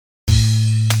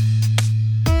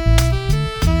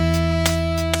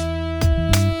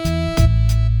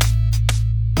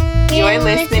You're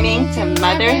listening to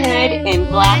Motherhood in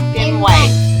Black and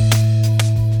White.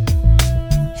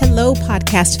 Hello,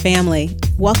 podcast family.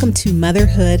 Welcome to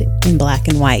Motherhood in Black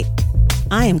and White.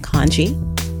 I am Kanji.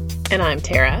 And I'm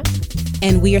Tara.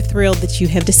 And we are thrilled that you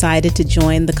have decided to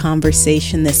join the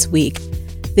conversation this week.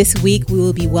 This week, we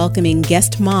will be welcoming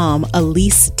guest mom,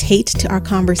 Elise Tate, to our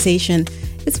conversation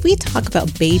as we talk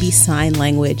about baby sign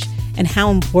language and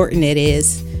how important it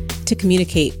is to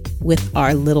communicate with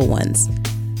our little ones.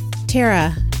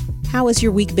 Tara, how has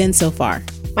your week been so far?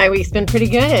 My week's been pretty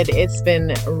good. It's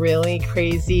been really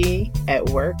crazy at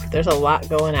work. There's a lot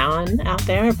going on out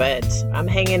there, but I'm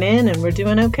hanging in and we're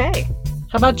doing okay.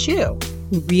 How about you?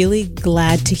 Really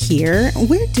glad to hear.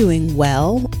 We're doing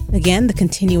well. Again, the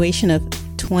continuation of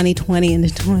 2020 into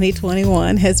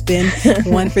 2021 has been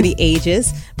one for the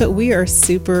ages, but we are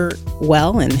super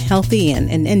well and healthy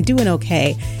and doing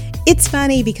okay. It's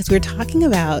funny because we're talking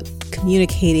about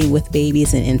communicating with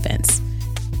babies and infants.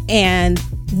 And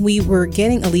we were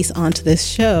getting Elise onto this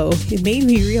show. It made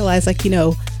me realize,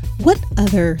 what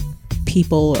other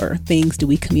people or things do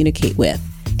we communicate with?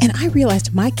 And I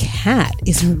realized my cat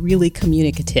is really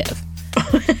communicative.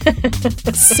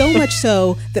 So much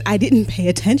so that I didn't pay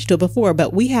attention to it before,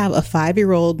 but we have a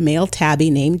 5-year-old male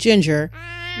tabby named Ginger,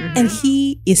 and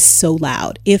he is so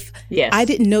loud. If I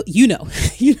didn't know,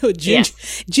 Ginger,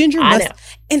 Yes. Ginger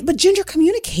but Ginger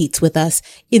communicates with us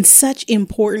in such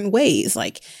important ways.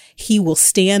 Like, he will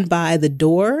stand by the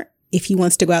door if he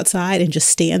wants to go outside and just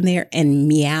stand there and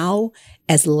meow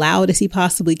as loud as he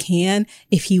possibly can.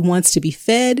 If he wants to be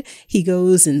fed, he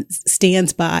goes and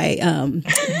stands by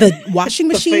the washing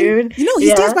machine. He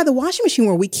stands by the washing machine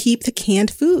where we keep the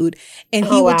canned food, and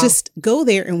he will just go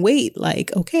there and wait,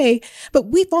 like, okay. But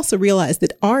we've also realized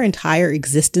that our entire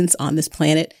existence on this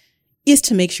planet is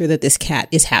to make sure that this cat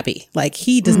is happy. Like,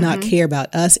 he does not care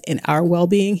about us and our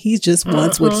well-being. He just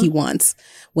wants what he wants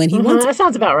when he wants it. That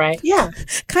sounds about right. Yeah.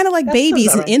 Kind of like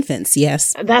babies and infants.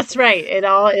 Yes. That's right. It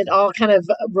all kind of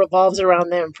revolves around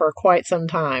them for quite some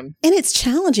time. And it's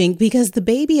challenging because the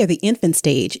baby or the infant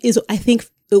stage is, I think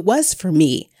it was for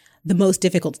me, the most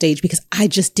difficult stage because I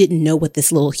just didn't know what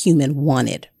this little human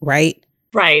wanted. Right.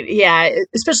 Right. Yeah.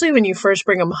 Especially when you first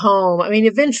bring them home. I mean,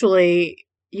 eventually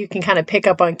you can kind of pick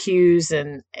up on cues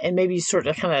and maybe sort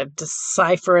of kind of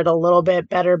decipher it a little bit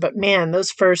better. But man, those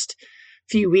first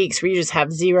few weeks where you just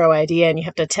have zero idea and you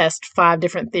have to test 5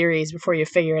 different theories before you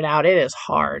figure it out, it is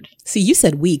hard. See, you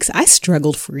said weeks. I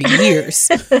struggled for years.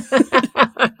 I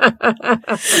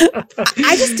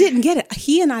just didn't get it.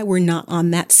 He and I were not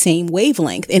on that same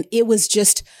wavelength. And it was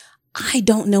just, I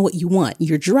don't know what you want.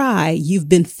 You're dry. You've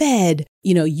been fed.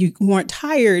 You weren't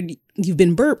tired. You've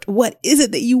been burped. What is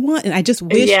it that you want? And I just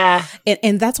wish. Yeah.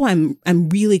 And that's why I'm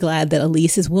really glad that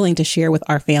Elise is willing to share with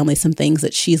our family some things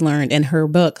that she's learned. And her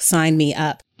book, Sign Me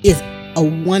Up, is a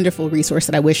wonderful resource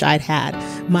that I wish I'd had.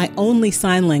 My only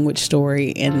sign language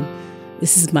story, and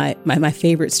this is my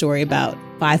favorite story about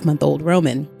 5-month-old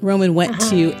Roman. Roman went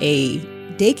to a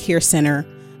daycare center,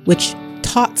 which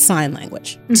taught sign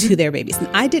language to their babies. And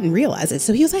I didn't realize it.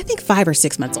 So he was, I think, 5 or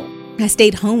 6 months old. I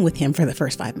stayed home with him for the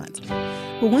first 5 months.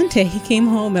 But one day he came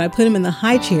home and I put him in the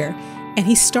high chair and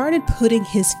he started putting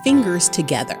his fingers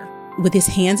together with his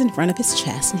hands in front of his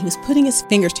chest. And he was putting his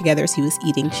fingers together as he was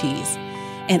eating cheese.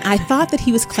 And I thought that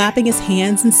he was clapping his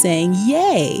hands and saying,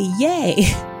 yay, yay.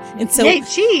 And so, yay,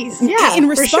 cheese. Yeah, in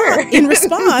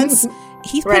response,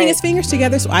 he's putting his fingers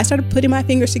together. So I started putting my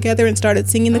fingers together and started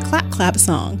singing the clap clap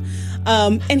song.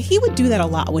 And he would do that a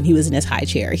lot when he was in his high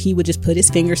chair. He would just put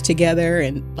his fingers together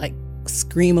and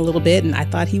scream a little bit. And I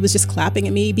thought he was just clapping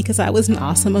at me because I was an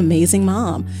awesome, amazing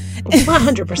mom.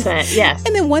 100%. Yes.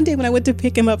 And then one day when I went to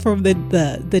pick him up from the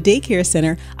daycare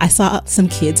center, I saw some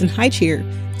kids in high chair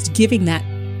giving that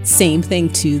same thing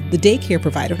to the daycare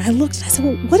provider. And I looked and I said,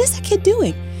 well, what is that kid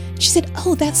doing? She said,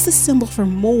 oh, that's the symbol for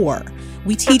more.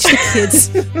 We teach the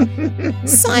kids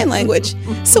sign language.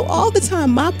 So all the time,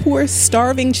 my poor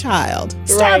starving child,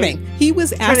 he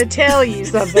was trying to tell you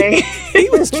something.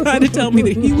 He was trying to tell me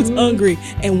that he was hungry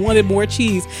and wanted more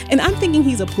cheese. And I'm thinking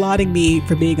he's applauding me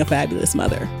for being a fabulous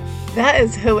mother. That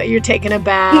is who you're taking a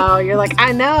bow. You're like,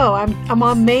 I know, I'm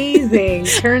amazing.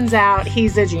 Turns out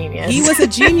he's a genius. He was a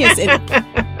genius.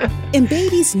 And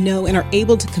babies know and are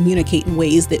able to communicate in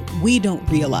ways that we don't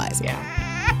realize. Yeah.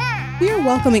 We are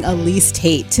welcoming Elise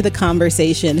Tate to the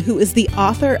conversation, who is the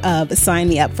author of Sign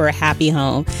Me Up for a Happy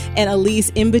Home. And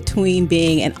Elise, in between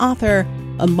being an author,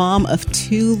 a mom of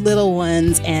 2 little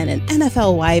ones, and an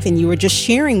NFL wife, and you were just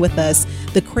sharing with us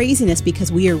the craziness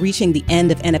because we are reaching the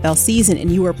end of NFL season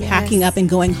and you are packing up and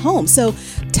going home. So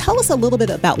tell us a little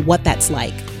bit about what that's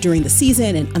like during the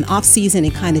season and an off season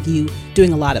and kind of you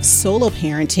doing a lot of solo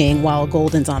parenting while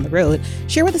Golden's on the road.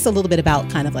 Share with us a little bit about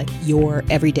kind of like your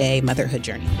everyday motherhood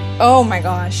journey. Oh my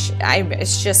gosh.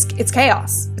 It's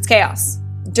chaos. It's chaos.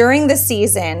 During the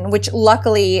season, which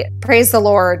luckily, praise the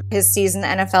Lord, his season, the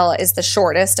NFL, is the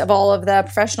shortest of all of the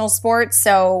professional sports.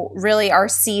 So really our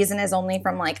season is only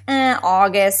from like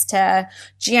August to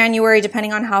January,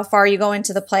 depending on how far you go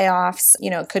into the playoffs. You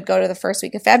know, it could go to the first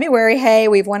week of February. Hey,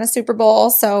 we've won a Super Bowl.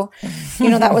 So, you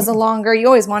know, that was you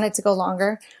always want it to go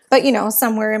longer. But, you know,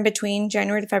 somewhere in between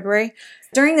January to February.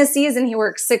 During the season, he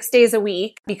works 6 days a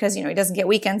week because, you know, he doesn't get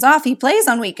weekends off. He plays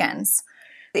on weekends.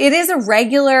 It is a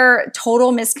regular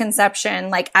total misconception.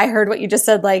 Like I heard what you just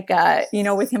said, like, you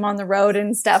know, with him on the road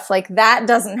and stuff like that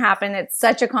doesn't happen. It's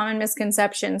such a common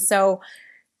misconception. So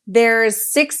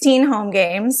there's 16 home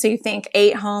games. So you think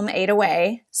 8 home, 8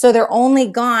 away. So they're only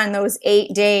gone those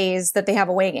 8 days that they have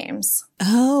away games.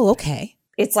 Oh, okay.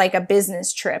 It's like a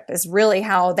business trip is really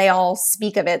how they all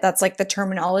speak of it. That's like the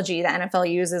terminology the NFL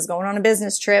uses, going on a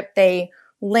business trip. They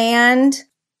land,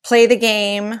 play the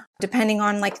game, depending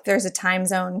on like there's a time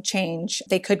zone change.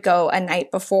 They could go a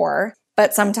night before,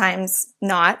 but sometimes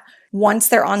not. Once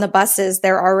they're on the buses,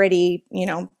 they're already, you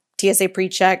know, TSA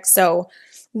pre-check. So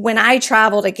when I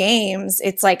travel to games,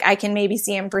 it's like I can maybe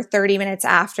see them for 30 minutes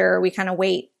after. We kind of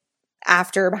wait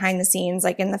after behind the scenes,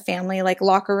 like in the family, like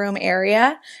locker room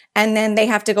area. And then they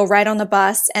have to go right on the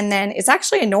bus. And then it's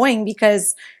actually annoying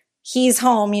because he's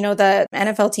home, you know, the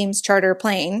NFL team's charter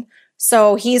plane.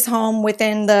 So he's home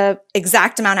within the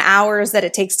exact amount of hours that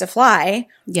it takes to fly.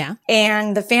 Yeah.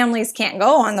 And the families can't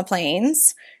go on the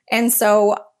planes. And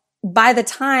so by the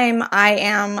time I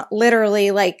am literally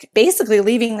like basically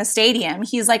leaving the stadium,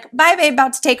 he's like, bye babe,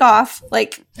 about to take off.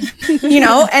 Like, you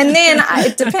know, and then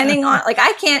depending on, like,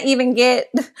 I can't even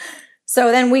get,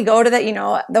 so then we go to the, you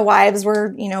know, the wives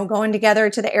were, you know, going together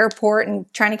to the airport and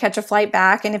trying to catch a flight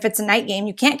back. And if it's a night game,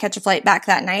 you can't catch a flight back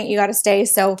that night. You got to stay.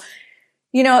 So,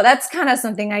 you know, that's kind of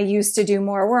something I used to do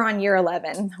more. We're on year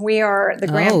 11. We are the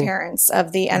grandparents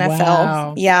of the NFL.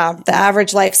 Wow. Yeah. The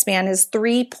average lifespan is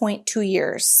 3.2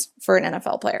 years for an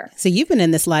NFL player. So you've been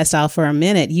in this lifestyle for a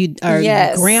minute. You are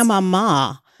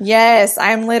grandmama. Yes.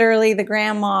 I'm literally the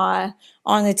grandma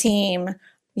on the team.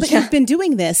 But you've been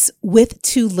doing this with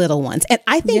 2 little ones. And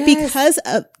I think because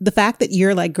of the fact that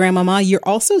you're like grandmama, you're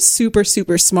also super,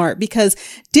 super smart because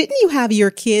didn't you have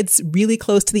your kids really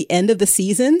close to the end of the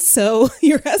season? So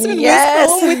your husband was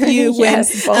home with you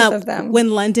both of them.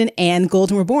 when London and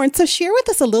Golden were born. So share with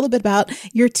us a little bit about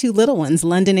your 2 little ones,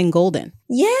 London and Golden.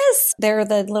 Yes, they're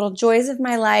the little joys of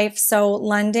my life. So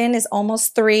London is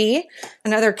almost 3.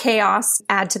 Another chaos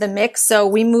add to the mix. So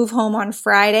we move home on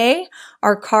Friday.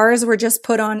 Our cars were just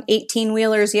put on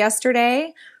 18-wheelers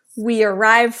yesterday. We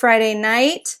arrived Friday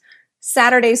night.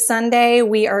 Saturday, Sunday,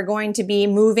 we are going to be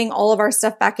moving all of our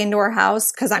stuff back into our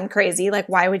house because I'm crazy. Like,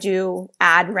 why would you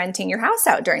add renting your house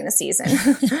out during the season?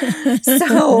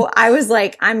 So I was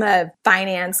like, I'm a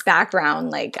finance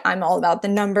background. Like, I'm all about the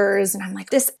numbers. And I'm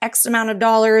like, this X amount of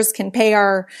dollars can pay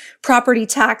our property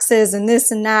taxes and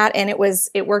this and that. And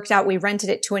it worked out. We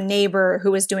rented it to a neighbor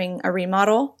who was doing a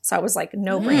remodel. So I was like,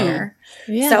 no brainer.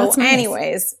 Yeah, so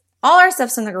anyways, all our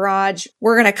stuff's in the garage.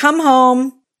 We're going to come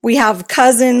home. We have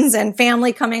cousins and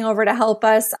family coming over to help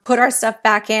us put our stuff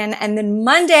back in. And then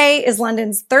Monday is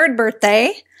London's 3rd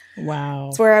birthday. Wow.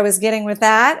 That's where I was getting with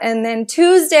that. And then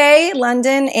Tuesday,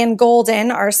 London and Golden,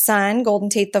 our son, Golden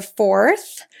Tate the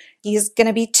 4th. He's going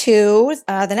to be 2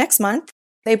 the next month.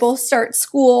 They both start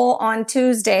school on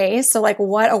Tuesday. So like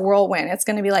what a whirlwind. It's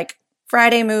going to be like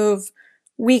Friday move,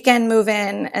 weekend move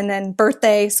in, and then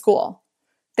birthday school.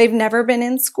 They've never been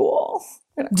in school.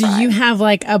 Do you have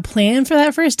like a plan for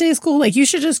that first day of school? Like you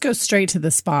should just go straight to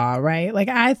the spa, right? Like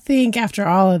I think after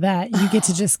all of that, you get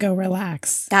to just go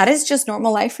relax. That is just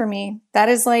normal life for me. That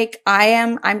is like,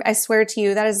 I swear to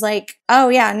you, that is like, oh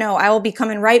yeah, no, I will be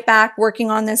coming right back working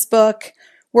on this book,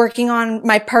 working on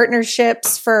my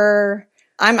partnerships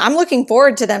I'm looking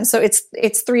forward to them. So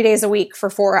it's 3 days a week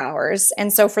for 4 hours.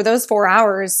 And so for those 4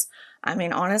 hours, I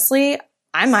mean, honestly,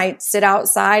 I might sit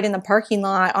outside in the parking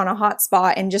lot on a hot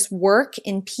spot and just work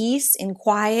in peace, in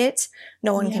quiet.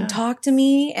 No one can talk to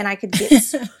me. And I could get,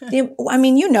 I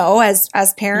mean, you know, as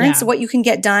parents, what you can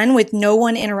get done with no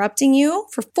one interrupting you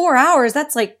for 4 hours.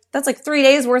 That's like 3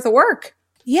 days worth of work.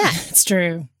 Yeah, it's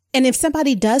true. And if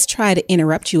somebody does try to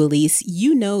interrupt you, Elise,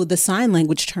 you know the sign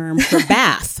language term for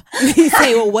bath. You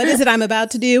say, well, what is it I'm about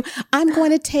to do? I'm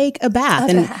going to take a bath.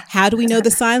 And how do we know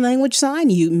the sign language sign?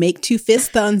 You make 2 fists,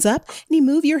 thumbs up, and you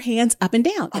move your hands up and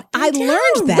down. And I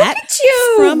learned that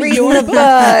from your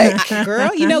book.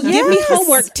 Girl, you know, give me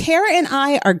homework. Tara and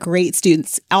I are great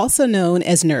students, also known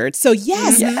as nerds. So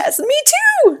yes, me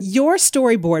too. Your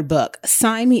storyboard book,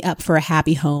 Sign Me Up for a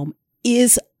Happy Home,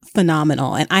 is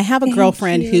phenomenal. And I have a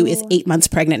girlfriend who is 8 months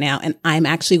pregnant now, and I'm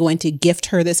actually going to gift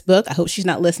her this book. I hope she's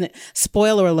not listening.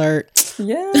 Spoiler alert.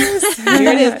 Yes.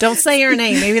 Here it is. Don't say her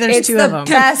name. Maybe there's 2 of them.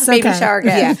 Best baby shower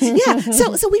gift. Yeah.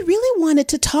 So we really wanted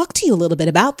to talk to you a little bit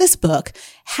about this book,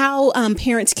 how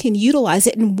parents can utilize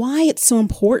it, and why it's so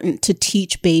important to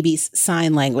teach babies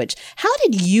sign language. How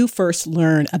did you first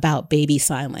learn about baby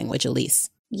sign language, Elise?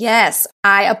 Yes,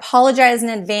 I apologize in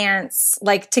advance,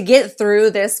 like to get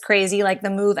through this crazy, like the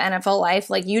Move NFL life.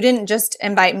 Like you didn't just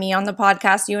invite me on the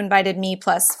podcast, you invited me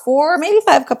plus 4, maybe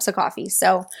 5 cups of coffee.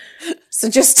 So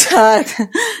just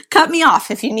cut me off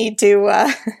if you need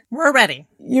to. We're ready.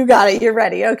 You got it. You're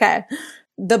ready. Okay.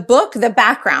 The book, the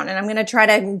background, and I'm going to try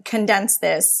to condense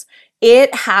this.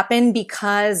 It happened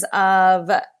because of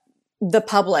the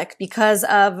public, because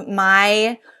of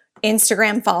my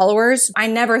Instagram followers. I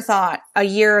never thought a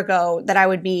year ago that I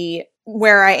would be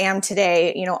where I am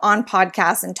today, you know, on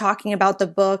podcasts and talking about the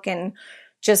book and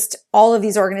just all of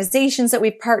these organizations that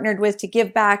we've partnered with to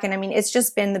give back. And I mean, it's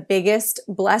just been the biggest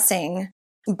blessing.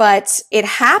 But it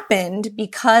happened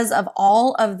because of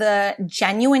all of the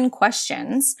genuine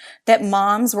questions that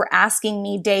moms were asking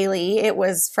me daily. It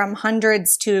was from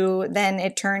hundreds to then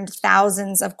it turned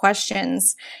thousands of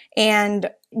questions. And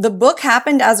the book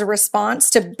happened as a response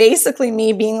to basically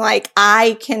me being like,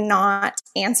 I cannot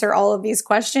answer all of these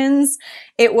questions.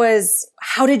 It was,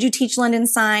 how did you teach London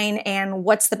Sign? And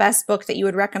what's the best book that you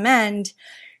would recommend?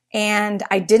 And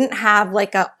I didn't have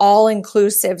like a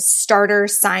all-inclusive starter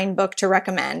sign book to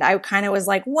recommend. I kind of was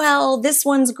like, well, this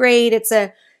one's great. It's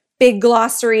a big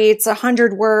glossary. It's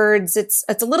 100 words. It's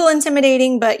a little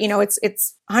intimidating, but you know, it's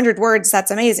 100 words.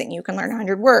 That's amazing. You can learn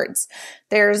 100 words.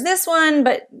 There's this one,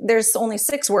 but there's only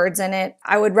 6 words in it.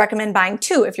 I would recommend buying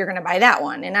 2 if you're going to buy that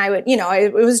one. And I would, you know,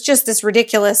 it was just this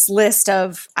ridiculous list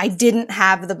of, I didn't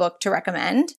have the book to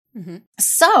recommend. Mm-hmm.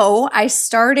 So I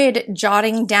started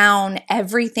jotting down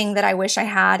everything that I wish I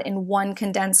had in one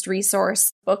condensed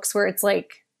resource, books where it's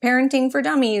like parenting for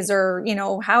dummies or, you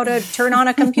know, how to turn on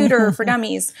a computer for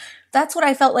dummies. That's what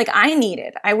I felt like I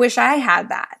needed. I wish I had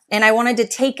that. And I wanted to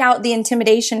take out the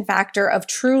intimidation factor of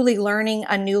truly learning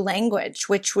a new language,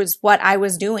 which was what I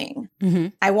was doing. Mm-hmm.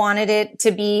 I wanted it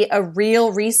to be a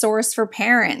real resource for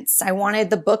parents. I wanted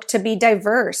the book to be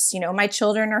diverse. You know, my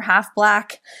children are half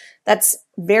Black. That's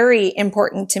very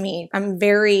important to me. I'm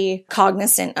very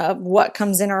cognizant of what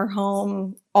comes in our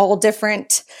home, all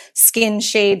different skin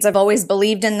shades. I've always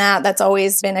believed in that. That's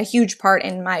always been a huge part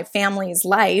in my family's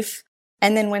life.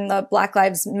 And then when the Black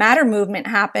Lives Matter movement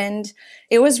happened,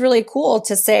 it was really cool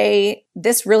to say,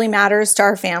 this really matters to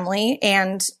our family.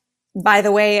 And by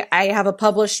the way, I have a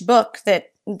published book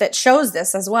that shows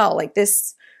this as well. Like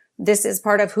this is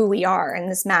part of who we are and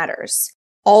this matters.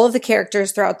 All of the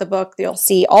characters throughout the book, you'll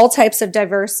see all types of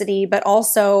diversity, but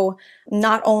also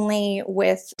not only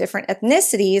with different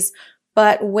ethnicities,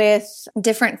 but with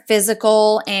different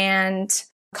physical and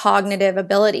cognitive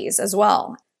abilities as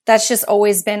well. That's just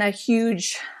always been a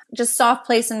huge, just soft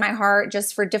place in my heart,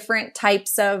 just for different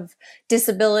types of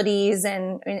disabilities.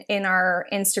 And in our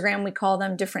Instagram, we call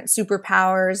them different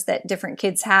superpowers that different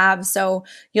kids have. So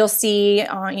you'll see,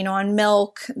 on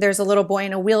Milk, there's a little boy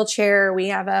in a wheelchair. We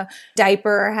have a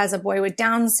Diaper, has a boy with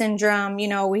Down syndrome. You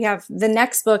know, we have, the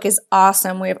next book is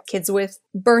awesome. We have kids with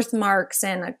birthmarks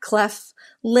and a cleft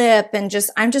lip. And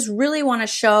I just really want to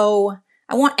show,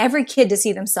 I want every kid to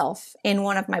see themselves in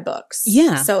one of my books.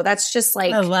 Yeah. So that's just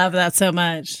like, I love that so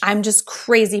much. I'm just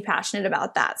crazy passionate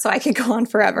about that. So I could go on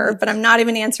forever, but I'm not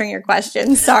even answering your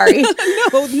question. Sorry.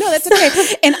 No, that's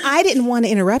okay. And I didn't want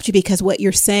to interrupt you because what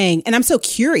you're saying, and I'm so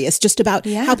curious just about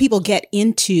how people get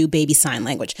into baby sign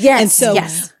language. Yes. And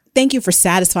so thank you for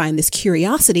satisfying this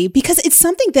curiosity, because it's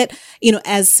something that, you know,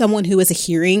 as someone who is a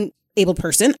hearing able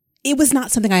person, it was not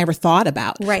something I ever thought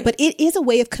about. Right. But it is a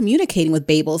way of communicating with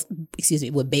babies. It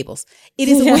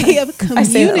is a way of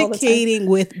communicating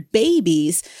with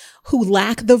babies who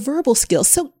lack the verbal skills.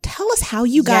 So tell us how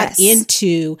you got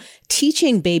into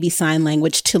teaching baby sign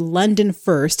language to London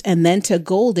first and then to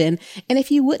Golden. And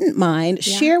if you wouldn't mind,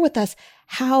 share with us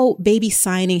how baby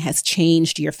signing has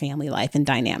changed your family life and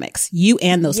dynamics. You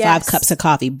and those 5 cups of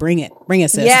coffee. Bring it,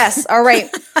 sis. Yes. All right.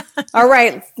 All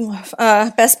right.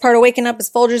 Best part of waking up is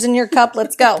Folgers in your cup.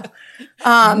 Let's go.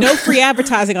 No free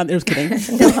advertising on this. Kidding.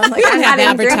 No, I'm like, I'm not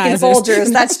even drinking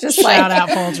Folgers. That's just like Shout out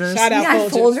Folgers. Shout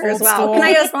out Folgers. Wow. Can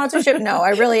I get a sponsorship? No, I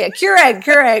really Keurig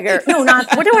or no,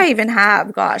 not. What do I even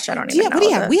have? Gosh, I don't even know. What do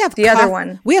you have? We have the other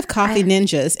one. We have Coffee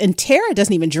Ninjas, and Tara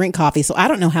doesn't even drink coffee, so I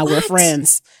don't know how we're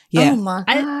friends. Yeah. Oh my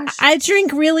gosh. I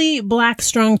drink really black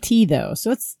strong tea though,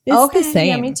 so it's okay, the same.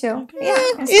 Yeah, me too. Yeah,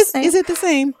 Is it the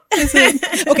same?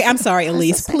 Okay, I'm sorry,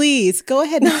 Elise. Please go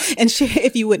ahead and share,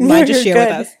 if you wouldn't mind, just share with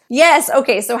us. Yes.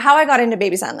 Okay. So how I got into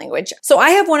baby sign language. So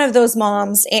I have one of those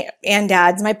moms and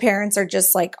dads. My parents are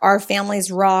just like our family's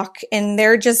rock, and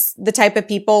they're just the type of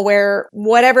people where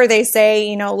whatever they say,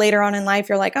 you know, later on in life,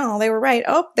 you're like, oh, they were right.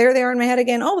 Oh, there they are in my head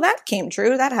again. Oh, that came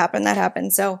true. That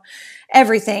happened. So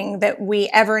everything that we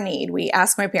ever need, we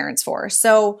ask my parents for.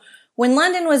 So when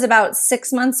London was about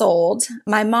 6 months old,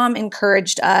 my mom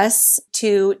encouraged us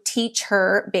to teach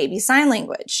her baby sign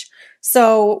language.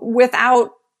 So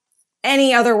without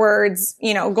any other words,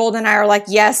 you know, Gold and I are like,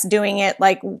 yes, doing it,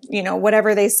 like, you know,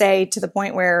 whatever they say, to the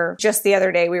point where just the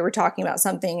other day we were talking about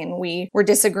something and we were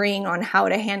disagreeing on how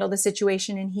to handle the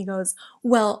situation. And he goes,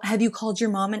 well, have you called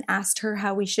your mom and asked her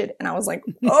how we should? And I was like,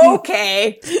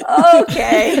 okay.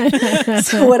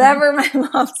 So whatever my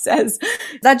mom says,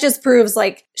 that just proves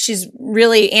like she's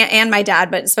really, and my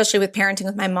dad, but especially with parenting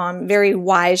with my mom, very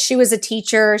wise. She was a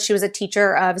teacher. She was a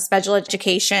teacher of special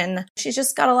education. She's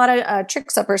just got a lot of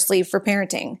tricks up her sleeve for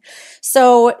parenting.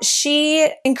 So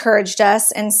she encouraged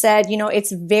us and said, you know,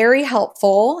 it's very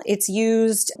helpful. It's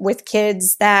used with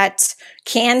kids that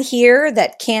can hear,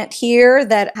 that can't hear,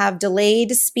 that have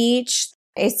delayed speech.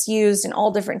 It's used in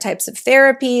all different types of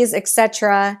therapies,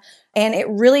 etc. And it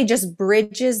really just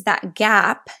bridges that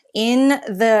gap in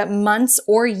the months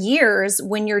or years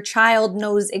when your child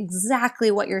knows exactly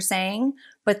what you're saying,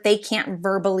 but they can't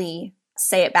verbally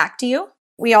say it back to you.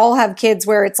 We all have kids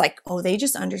where it's like, oh, they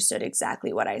just understood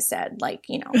exactly what I said. Like,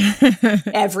 you know,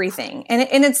 everything.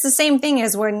 And it's the same thing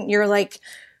as when you're like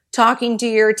talking to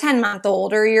your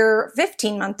 10-month-old or your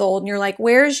 15-month-old and you're like,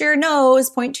 where's your nose?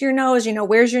 Point to your nose. You know,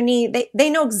 where's your knee? They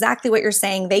know exactly what you're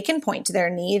saying. They can point to their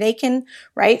knee. They can,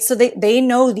 right? So they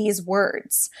know these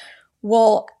words.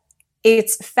 Well,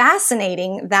 it's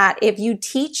fascinating that if you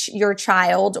teach your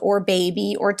child or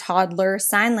baby or toddler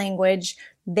sign language,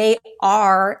 they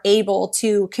are able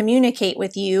to communicate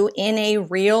with you in a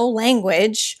real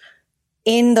language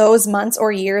in those months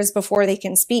or years before they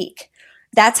can speak.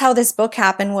 That's how this book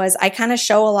happened. Was I kind of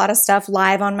show a lot of stuff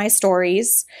live on my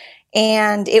stories.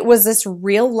 And it was this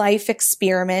real life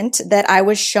experiment that I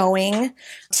was showing,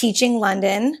 teaching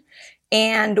London.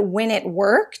 And when it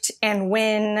worked and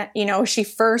when, you know, she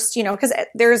first, you know, because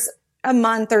there's a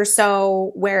month or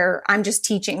so where I'm just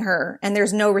teaching her and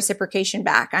there's no reciprocation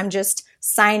back. I'm just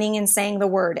signing and saying the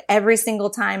word. Every single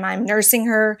time I'm nursing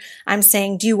her, I'm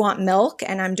saying, do you want milk?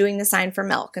 And I'm doing the sign for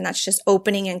milk. And that's just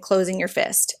opening and closing your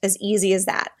fist. As easy as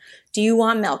that. Do you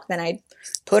want milk? Then I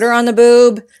put her on the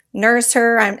boob, nurse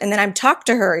her, and then I'd talk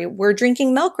to her. We're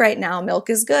drinking milk right now. Milk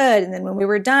is good. And then when we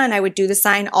were done, I would do the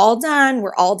sign, all done.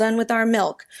 We're all done with our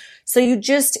milk. So you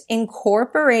just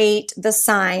incorporate the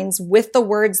signs with the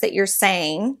words that you're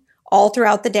saying all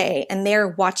throughout the day, and they're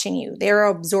watching you. They're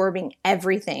absorbing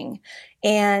everything.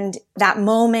 And that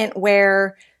moment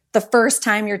where the first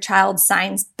time your child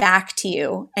signs back to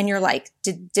you and you're like,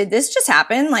 did this just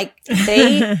happen? Like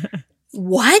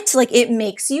what? Like it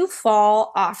makes you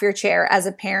fall off your chair as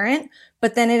a parent,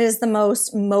 but then it is the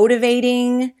most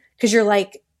motivating because you're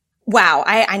like, wow,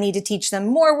 I need to teach them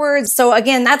more words. So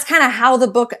again, that's kind of how the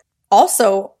book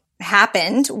also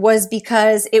happened, was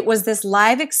because it was this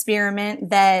live experiment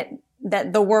that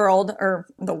the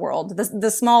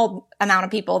small amount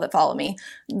of people that follow me,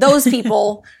 those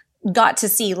people got to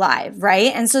see live,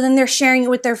 right? And so then they're sharing it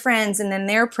with their friends, and then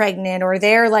they're pregnant, or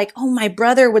they're like, oh, my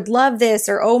brother would love this,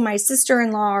 or oh, my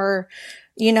sister-in-law, or,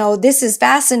 you know, this is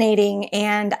fascinating.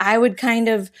 And I would kind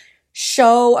of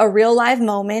show a real live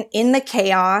moment in the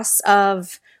chaos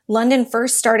of London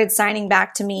first started signing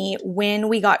back to me when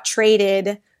we got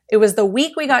traded. It was the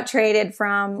week we got traded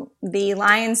from the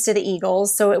Lions to the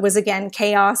Eagles. So it was, again,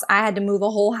 chaos. I had to move a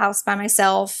whole house by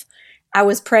myself. I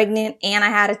was pregnant and I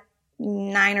had a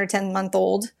 9 or 10 month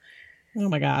old. Oh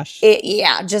my gosh.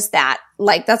 Yeah, just that.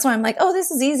 Like, that's why I'm like, oh, this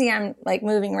is easy. I'm like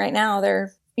moving right now.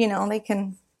 They're, you know, they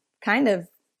can kind of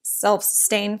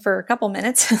self-sustain for a couple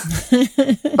minutes.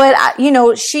 But, you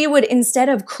know, she would, instead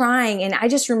of crying, and I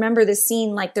just remember the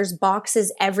scene, like there's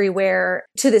boxes everywhere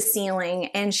to the ceiling,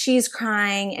 and she's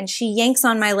crying and she yanks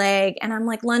on my leg and I'm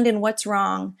like, London, what's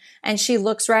wrong? And she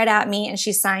looks right at me and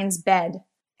she signs bed.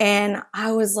 And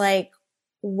I was like,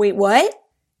 wait, what?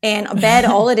 And a bed,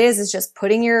 all it is just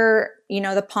putting your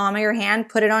the palm of your hand,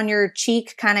 put it on your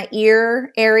cheek, kind of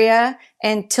ear area,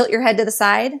 and tilt your head to the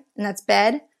side, and that's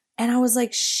bed. And I was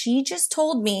like, she just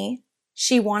told me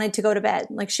she wanted to go to bed.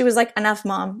 Like, she was like, enough,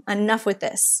 Mom, enough with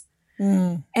this.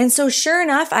 And so sure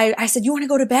enough, I said, you want to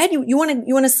go to bed? You want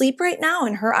to sleep right now?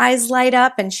 And her eyes light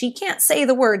up, and she can't say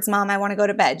the words, Mom, I want to go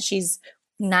to bed. She's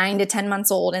 9 to 10 months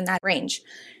old, in that range.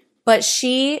 But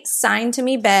she signed to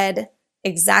me bed,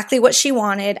 exactly what she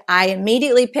wanted. I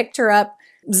immediately picked her up,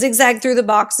 zigzagged through the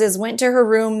boxes, went to her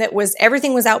room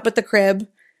everything was out but the crib.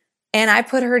 And I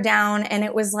put her down, and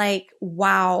it was like,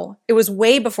 wow, it was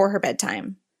way before her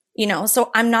bedtime,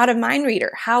 so I'm not a mind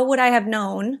reader. How would I have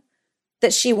known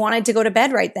that she wanted to go to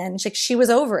bed right then? She was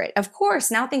over it. Of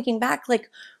course, now thinking back, like,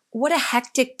 what a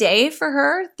hectic day for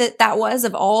her that was,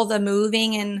 of all the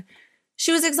moving, and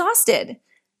she was exhausted.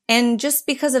 And just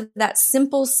because of that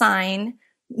simple sign,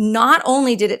 not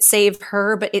only did it save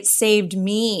her, but it saved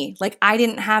me. Like, I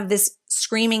didn't have this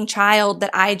screaming child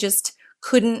that I just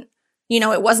couldn't,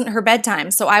 it wasn't her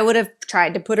bedtime. So I would have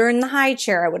tried to put her in the high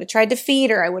chair. I would have tried to feed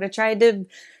her. I would have tried to,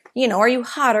 are you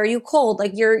hot? Are you cold?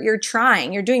 Like, you're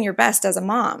trying, you're doing your best as a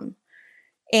mom.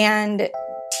 And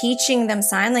teaching them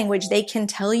sign language, they can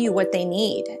tell you what they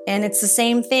need. And it's the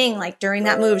same thing. Like, during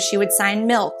that move, she would sign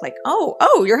milk. Like,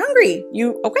 oh, you're hungry.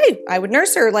 Okay. I would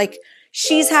nurse her. Like,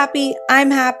 she's happy.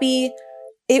 I'm happy.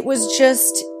 It was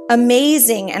just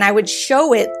amazing. And I would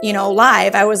show it,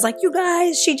 live. I was like, you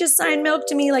guys, she just signed milk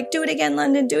to me. Like, do it again,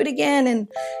 London, do it again. And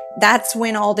that's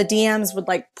when all the DMs would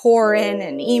like pour in,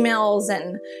 and emails,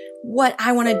 and what,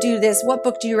 I want to do this. What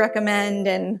book do you recommend?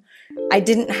 And I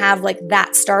didn't have like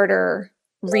that starter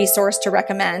resource to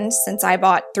recommend, since I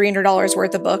bought $300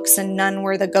 worth of books and none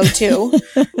were the go-to.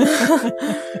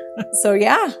 So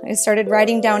yeah, I started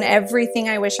writing down everything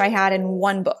I wish I had in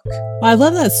one book. Well, I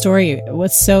love that story.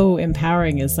 What's so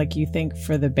empowering is, like, you think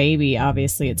for the baby,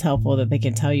 obviously it's helpful that they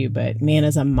can tell you, but man,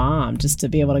 as a mom, just to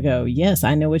be able to go, yes,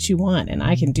 I know what you want and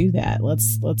I can do that.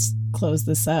 Let's close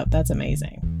this up. That's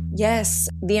amazing. Yes,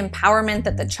 the empowerment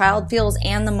that the child feels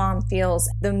and the mom feels,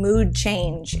 the mood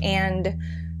change, and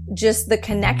just the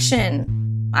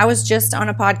connection. I was just on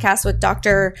a podcast with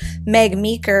Dr. Meg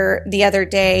Meeker the other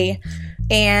day,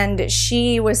 and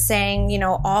she was saying,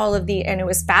 all of and it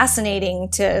was fascinating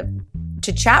to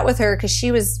chat with her, because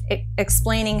she was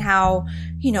explaining how,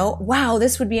 wow,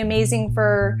 this would be amazing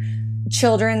for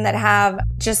children that have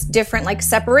just different like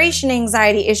separation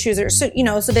anxiety issues, or so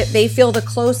that they feel the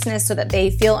closeness, so that they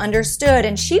feel understood.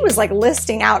 And she was like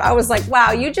listing out, I was like,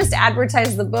 wow, you just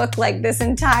advertised the book like this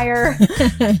entire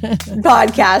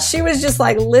podcast. She was just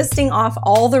like listing off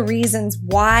all the reasons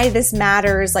why this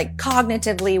matters, like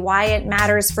cognitively, why it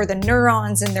matters for the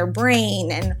neurons in their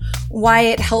brain, and why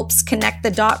it helps connect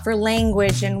the dot for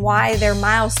language, and why their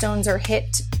milestones are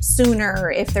hit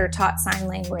sooner if they're taught sign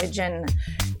language. And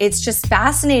it's just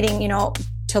fascinating,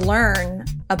 to learn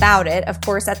about it. Of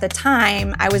course, at the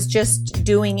time, I was just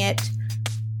doing it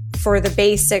for the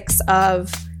basics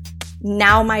of,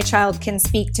 now my child can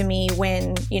speak to me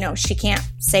when, she can't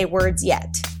say words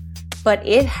yet. But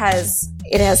it has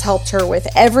helped her with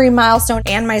every milestone,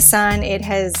 and my son,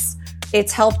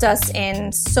 it's helped us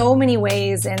in so many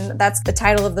ways. And that's the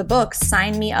title of the book,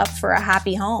 Sign Me Up for a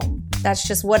Happy Home. That's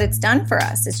just what it's done for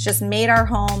us. It's just made our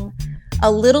home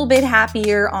a little bit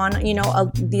happier on,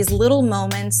 these little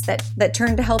moments that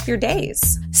turn to help your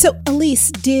days. So Elise,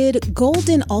 did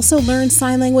Golden also learn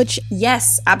sign language?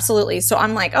 Yes, absolutely. So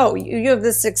I'm like, oh, you have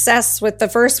this success with the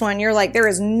first one. You're like, there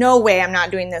is no way I'm not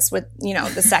doing this with,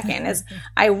 the second.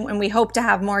 And we hope to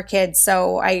have more kids.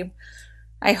 So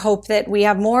I hope that we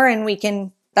have more,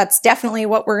 and that's definitely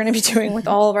what we're going to be doing with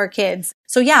all of our kids.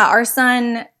 So yeah, our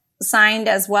son signed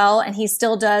as well, and he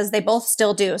still does. They both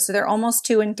still do. So they're almost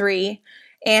 2 and 3.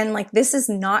 And like, this is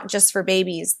not just for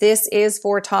babies. This is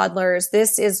for toddlers.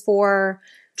 This is for,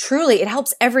 truly, it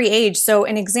helps every age. So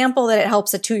an example that it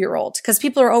helps a 2-year-old, because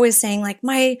people are always saying like,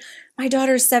 my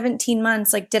daughter's 17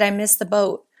 months. Like, did I miss the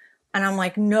boat? And I'm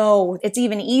like, no, it's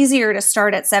even easier to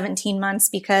start at 17 months,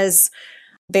 because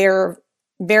they're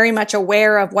very much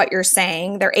aware of what you're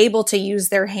saying. They're able to use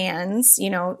their hands,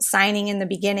 signing in the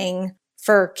beginning.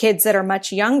 For kids that are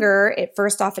much younger, it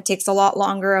takes a lot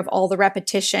longer of all the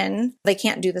repetition. They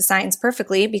can't do the signs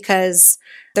perfectly because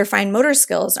their fine motor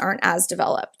skills aren't as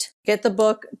developed. Get the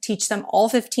book, teach them all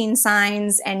 15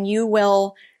 signs, and you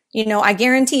will, I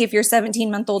guarantee if your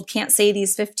 17-month-old can't say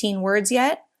these 15 words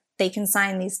yet, they can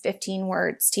sign these 15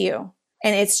 words to you.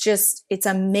 And it's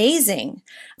amazing.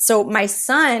 So my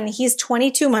son, he's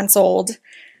 22 months old.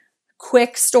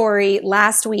 Quick story,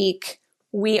 last week,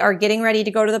 we are getting ready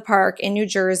to go to the park in New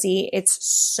Jersey. It's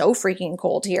so freaking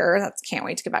cold here. Can't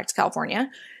wait to get back to California.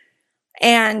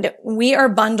 And we are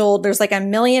bundled. There's like a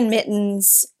million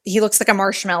mittens. He looks like a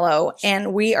marshmallow. And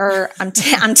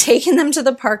I'm taking them to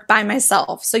the park by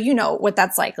myself. So you know what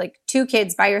that's like 2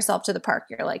 kids by yourself to the park.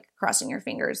 You're like crossing your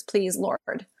fingers. Please,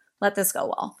 Lord, let this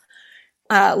go well.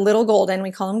 Little Golden,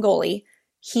 we call him Goalie.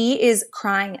 He is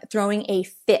crying, throwing a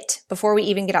fit before we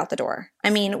even get out the door.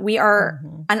 I mean, we are,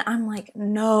 and I'm like,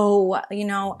 no,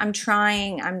 I'm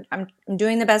trying. I'm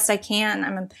doing the best I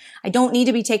can. I don't need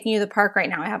to be taking you to the park right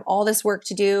now. I have all this work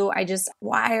to do.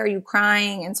 Why are you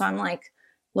crying? And so I'm like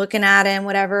looking at him,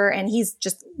 whatever, and he's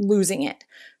just losing it.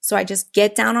 So I just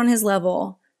get down on his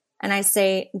level and I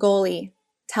say, Goalie,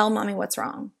 tell mommy what's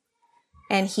wrong.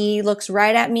 And he looks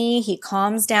right at me. He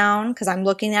calms down because I'm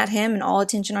looking at him and all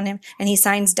attention on him. And he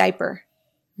signs diaper.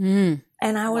 And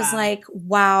I was like,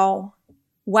 wow.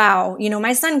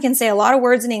 My son can say a lot of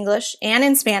words in English and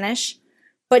in Spanish,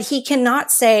 but he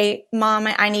cannot say, Mom,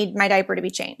 I need my diaper to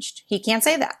be changed. He can't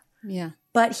say that. Yeah.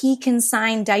 But he can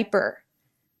sign diaper.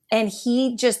 And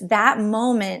that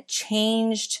moment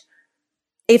changed.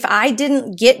 If I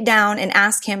didn't get down and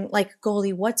ask him, like,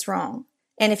 Goalie, what's wrong?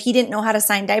 And if he didn't know how to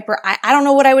sign diaper, I don't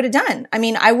know what I would have done. I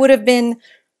mean, I would have been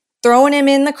throwing him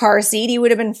in the car seat. He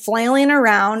would have been flailing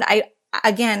around.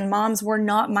 Again, moms were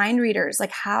not mind readers.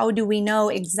 Like, how do we know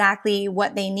exactly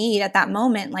what they need at that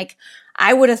moment? Like,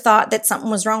 I would have thought that something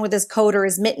was wrong with his coat or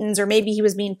his mittens, or maybe he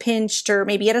was being pinched, or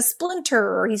maybe he had a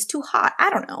splinter, or he's too hot.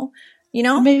 I don't know.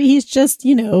 Maybe he's just,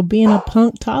 being a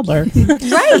punk toddler.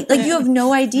 Right. Like, you have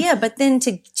no idea. But then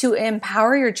to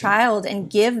empower your child and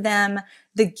give them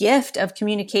the gift of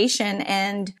communication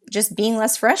and just being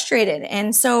less frustrated.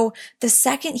 And so the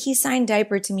second he signed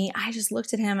diaper to me, I just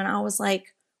looked at him and I was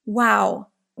like, wow,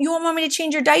 you want mommy to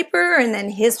change your diaper? And then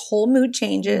his whole mood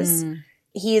changes.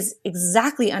 He is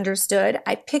exactly understood.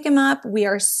 I pick him up.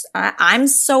 I'm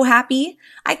so happy.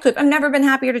 I've never been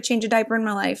happier to change a diaper in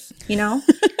my life. I'm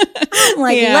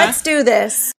like, let's do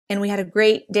this. And we had a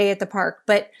great day at the park,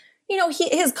 but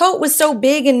his coat was so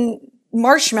big and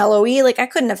marshmallowy. Like, I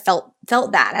couldn't have felt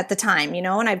that at the time, and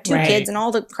I have 2 kids and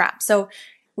all the crap. So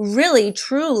really,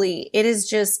 truly, it is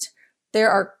just, there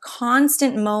are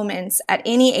constant moments at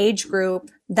any age group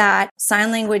that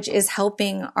sign language is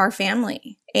helping our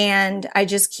family. And I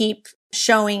just keep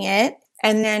showing it.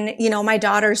 And then, my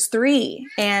daughter's 3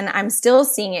 and I'm still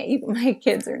seeing it. My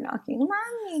kids are knocking,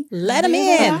 Mommy, let them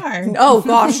in. Oh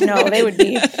gosh, no, they would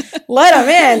be, let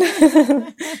them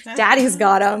in. Daddy's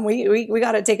got them. We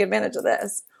got to take advantage of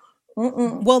this.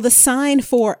 Well, the sign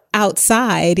for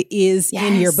outside is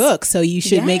in your book. So you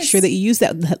should make sure that you use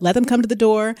that. Let them come to the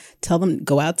door. Tell them,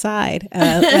 go outside.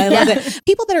 I love it.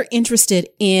 People that are interested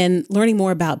in learning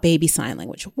more about baby sign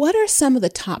language, what are some of the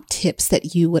top tips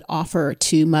that you would offer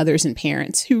to mothers and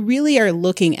parents who really are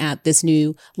looking at this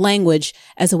new language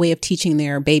as a way of teaching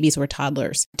their babies or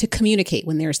toddlers to communicate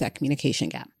when there's that communication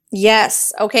gap?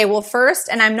 Yes. Okay. Well, first,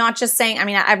 and I'm not just saying,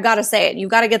 I've got to say it.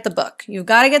 You've got to get the book. You've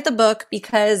got to get the book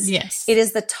because it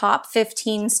is the top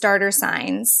 15 starter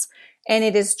signs. And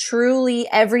it is truly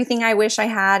everything I wish I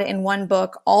had in one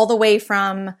book, all the way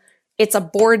from, it's a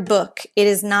board book. It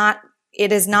is not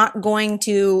going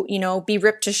to, be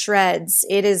ripped to shreds.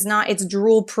 It's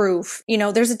drool proof.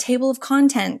 There's a table of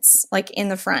contents like in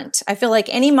the front. I feel like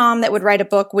any mom that would write a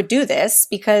book would do this,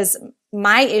 because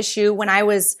my issue when I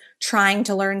was trying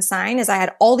to learn sign is I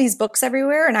had all these books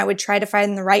everywhere and I would try to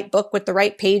find the right book with the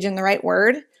right page and the right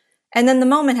word. And then the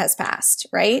moment has passed,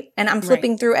 right? And I'm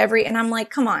flipping through and I'm like,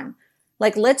 come on,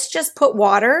 like, let's just put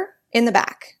water in the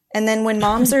back. And then when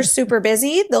moms are super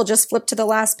busy, they'll just flip to the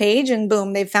last page and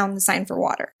boom, they've found the sign for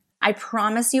water. I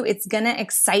promise you, it's going to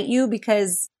excite you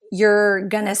because you're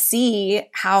going to see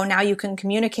how now you can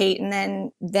communicate.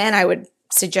 And then I would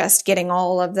suggest getting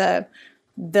all of the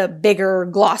bigger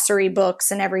glossary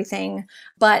books and everything.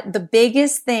 But the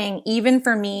biggest thing, even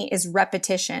for me, is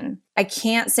repetition. I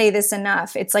can't say this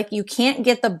enough. It's like you can't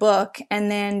get the book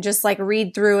and then just like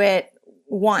read through it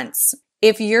once.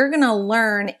 If you're going to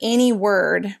learn any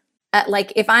word,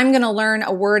 like if I'm going to learn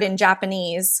a word in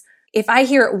Japanese, if I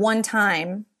hear it one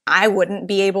time, I wouldn't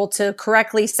be able to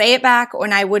correctly say it back,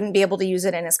 and I wouldn't be able to use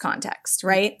it in its context,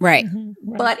 right? Right.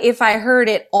 But if I heard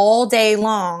it all day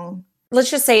long, let's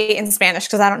just say in Spanish,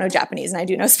 because I don't know Japanese and I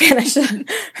do know Spanish,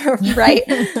 right?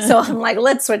 So I'm like,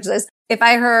 let's switch this. If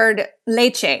I heard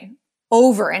leche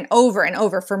over and over and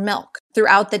over for milk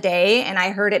throughout the day, and I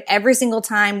heard it every single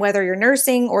time, whether you're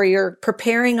nursing or you're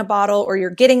preparing a bottle or you're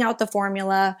getting out the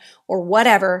formula or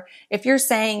whatever, if you're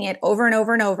saying it over and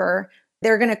over and over,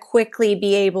 they're going to quickly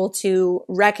be able to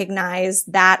recognize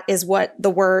that is what the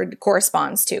word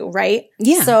corresponds to, right?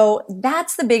 Yeah. So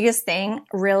that's the biggest thing,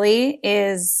 really,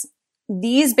 is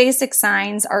these basic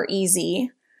signs are easy.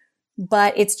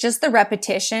 but it's just the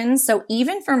repetition. So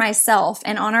even for myself,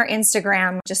 and on our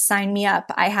Instagram, just sign me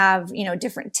up. I have,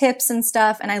 different tips and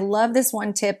stuff. And I love this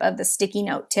one tip of the sticky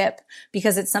note tip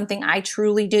because it's something I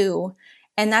truly do.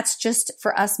 And that's just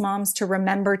for us moms to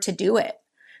remember to do it.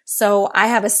 So I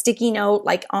have a sticky note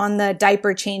like on the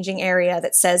diaper changing area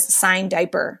that says sign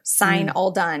diaper, sign all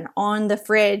done. On the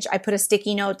fridge, I put a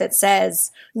sticky note that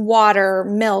says water,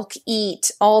 milk,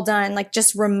 eat, all done. Like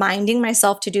just reminding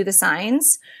myself to do the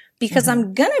signs because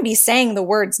I'm going to be saying the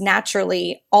words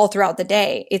naturally all throughout the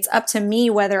day. It's up to me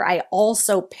whether I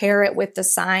also pair it with the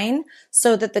sign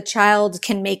so that the child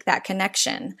can make that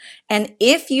connection. And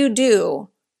if you do,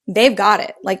 they've got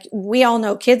it. Like we all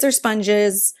know kids are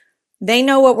sponges. They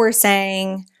know what we're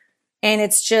saying. And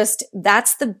it's just,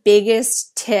 that's the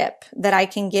biggest tip that I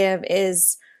can give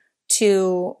is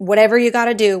to whatever you got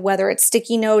to do, whether it's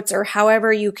sticky notes or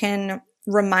however you can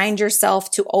remind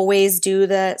yourself to always do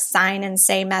the sign and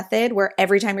say method where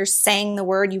every time you're saying the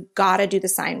word, you got to do the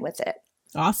sign with it.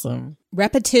 Awesome.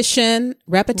 Repetition,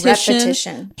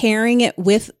 pairing it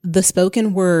with the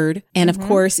spoken word, and of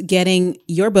course, getting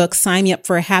your book, Sign Me Up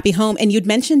for a Happy Home. And you'd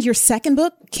mentioned your second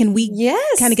book. Can we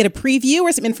kind of get a preview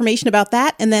or some information about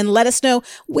that? And then let us know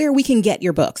where we can get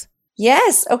your books.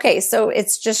 Yes. Okay. So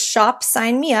it's just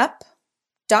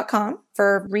shopsignmeup.com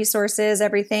for resources,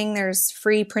 everything. There's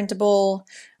free printable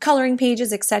coloring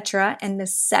pages, etc. And the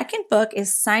second book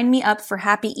is Sign Me Up for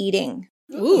Happy Eating.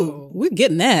 Ooh, we're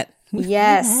getting that.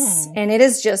 Yes. And it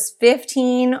is just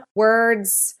 15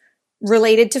 words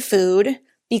related to food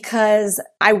because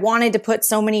I wanted to put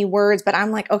so many words, but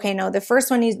I'm like, okay, no, the first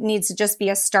one needs to just be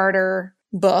a starter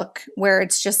book where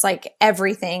it's just like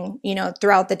everything,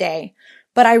 throughout the day.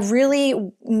 But I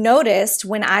really noticed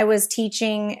when I was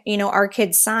teaching, our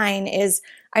kids sign is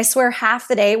I swear half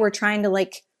the day we're trying to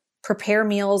like prepare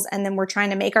meals and then we're trying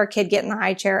to make our kid get in the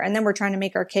high chair and then we're trying to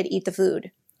make our kid eat the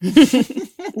food.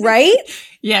 Right?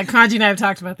 Yeah, Kanji and I have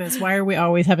talked about this. Why are we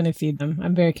always having to feed them?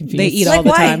 I'm very confused. They eat all the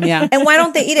time, yeah. And why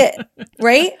don't they eat it?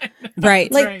 Right?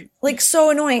 Right. Like so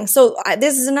annoying. So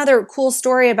this is another cool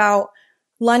story about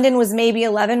London was maybe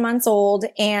 11 months old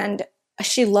and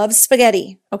she loves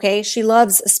spaghetti. Okay. She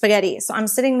loves spaghetti. So I'm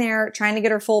sitting there trying to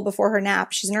get her full before her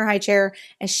nap. She's in her high chair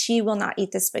and she will not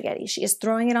eat the spaghetti. She is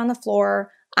throwing it on the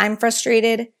floor. I'm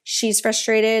frustrated. She's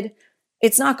frustrated.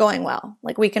 It's not going well.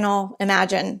 Like we can all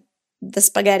imagine the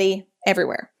spaghetti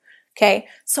everywhere. Okay.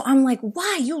 So I'm like,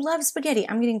 why? You love spaghetti.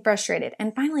 I'm getting frustrated.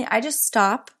 And finally I just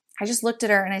stop. I just looked at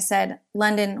her and I said,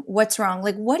 London, what's wrong?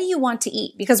 Like, what do you want to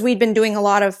eat? Because we'd been doing a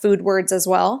lot of food words as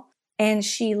well. And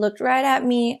she looked right at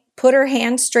me, put her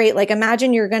hand straight. Like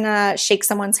imagine you're going to shake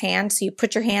someone's hand. So you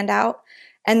put your hand out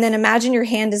and then imagine your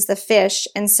hand is the fish.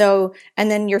 And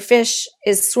then your fish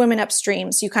is swimming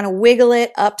upstream. So you kind of wiggle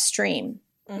it upstream.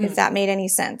 If that made any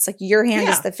sense. Like your hand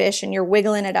is the fish and you're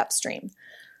wiggling it upstream.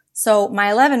 So my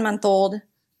 11-month-old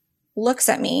looks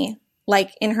at me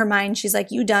like in her mind, she's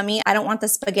like, you dummy, I don't want the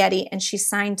spaghetti. And she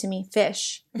signed to me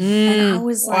fish. And I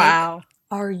was like,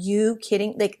 are you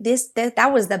kidding? Like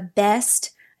that was the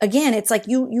best. Again, it's like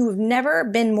you've never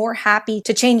been more happy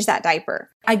to change that diaper.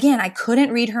 Again, I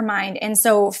couldn't read her mind. And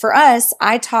so for us,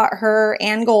 I taught her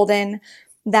and Golden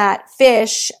that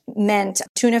fish meant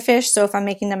tuna fish. So if I'm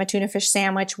making them a tuna fish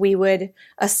sandwich, we would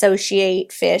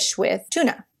associate fish with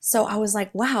tuna. So I was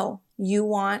like, wow, you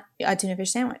want a tuna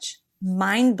fish sandwich?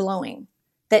 Mind blowing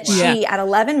that she at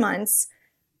 11 months,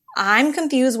 I'm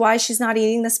confused why she's not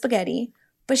eating the spaghetti,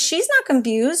 but she's not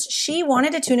confused. She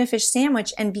wanted a tuna fish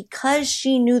sandwich. And because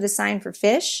she knew the sign for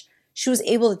fish, she was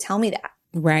able to tell me that.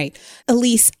 Right.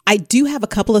 Elise, I do have a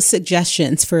couple of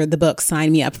suggestions for the book,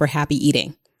 Sign Me Up for Happy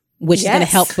Eating, which is going to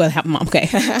help with mom. Okay.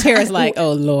 Tara's like,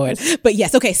 oh Lord. But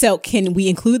yes. Okay. So can we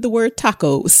include the word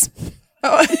tacos?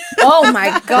 Oh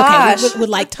my gosh. Okay, we would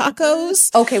like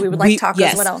tacos. Okay. We would like tacos.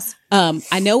 Yes. What else?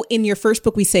 I know in your first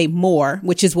book, we say more,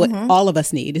 which is what all of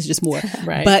us need is just more,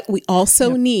 Right. But we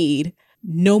also need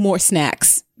no more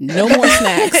snacks. No more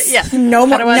snacks. No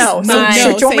more. No.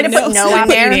 So do you want me to put no in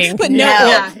there? Put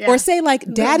no. Or say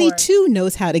like, Daddy too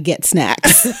knows how to get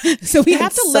snacks. So we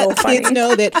have to let kids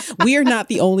know that we are not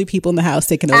the only people in the house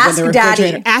that can open the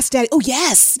refrigerator. Daddy. Ask Daddy. Oh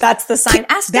yes, that's the sign.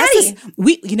 Ask Daddy.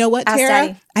 You know what, Ask Tara?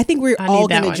 Daddy. I think we're all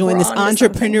going to join this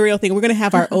entrepreneurial thing. We're going to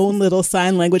have our own little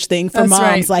sign language thing for moms.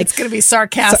 Right. Like it's going to be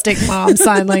sarcastic mom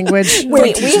sign language.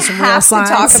 Wait, we have to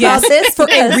talk about this for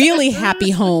a really happy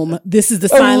home. This is the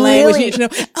sign language you need to know.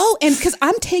 Oh, and because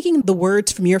I'm taking the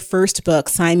words from your first book,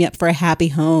 Sign Me Up for a Happy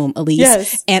Home, Elise.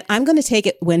 Yes. And I'm going to take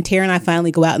it when Tara and I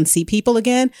finally go out and see people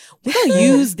again. We're going to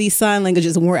use these sign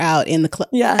languages when we're out in the club.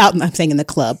 Yeah. I'm saying in the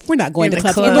club. We're not going to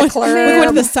the club. We're going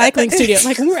to the cycling studio.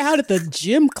 Like when we're out at the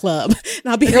gym club.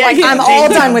 And I'll be You're like, I'm all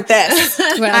done with this.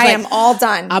 I am all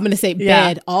done. I'm going to say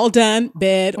bed, all done,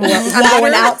 bed. Or I'm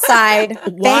going outside.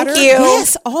 Water. Thank you.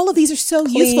 Yes, all of these are so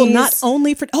useful, not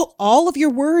only for, all of your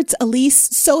words,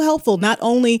 Elise, so helpful, not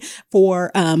only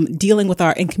for dealing with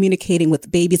and communicating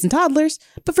with babies and toddlers,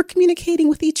 but for communicating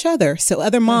with each other. So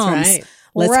other moms. That's right.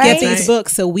 Let's get these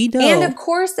books so we know. And of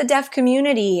course, the deaf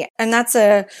community. And that's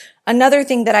another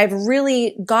thing that I've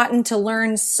really gotten to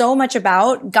learn so much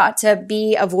about, got to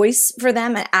be a voice for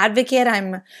them, an advocate.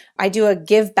 I do a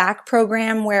give back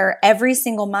program where every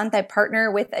single month I partner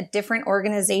with a different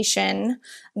organization,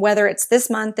 whether it's this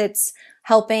month, it's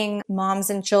helping moms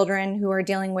and children who are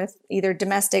dealing with either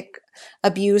domestic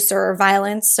abuse or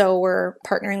violence. So we're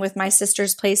partnering with My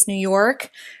Sister's Place, New York.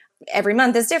 Every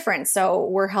month is different. So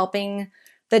we're helping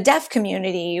the deaf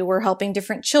community. We're helping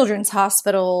different children's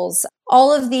hospitals,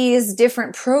 all of these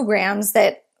different programs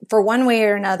that for one way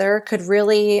or another could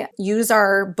really use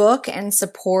our book and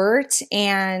support.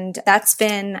 And that's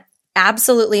been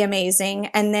absolutely amazing.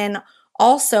 And then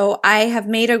also, I have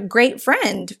made a great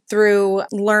friend through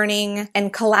learning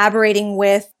and collaborating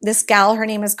with this gal. Her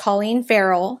name is Colleen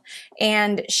Farrell,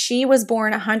 and she was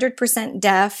born 100%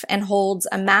 deaf and holds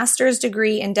a master's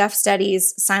degree in deaf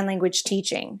studies, sign language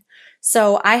teaching.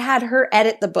 So I had her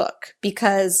edit the book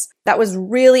because that was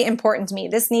really important to me.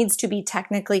 This needs to be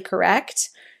technically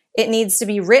correct. It needs to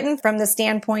be written from the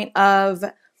standpoint of,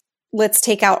 let's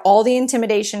take out all the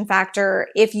intimidation factor.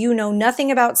 If you know nothing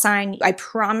about sign, I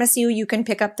promise you can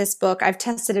pick up this book. I've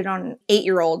tested it on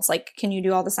 8-year-olds. Like, can you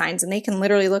do all the signs? And they can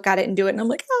literally look at it and do it. And I'm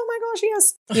like, oh my gosh,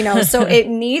 yes. So it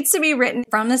needs to be written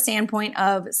from the standpoint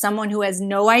of someone who has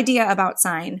no idea about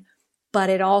sign, but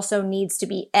it also needs to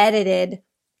be edited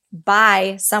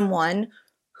by someone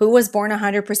who was born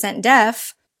 100%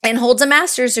 deaf and holds a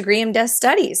master's degree in deaf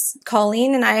studies.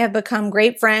 Colleen and I have become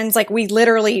great friends. Like, we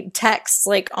literally text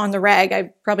like on the reg.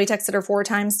 I probably texted her 4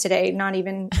 times today, not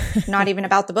even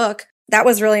about the book. That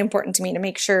was really important to me to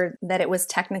make sure that it was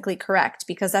technically correct,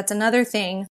 because that's another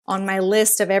thing on my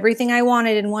list of everything I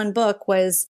wanted in one book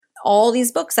was all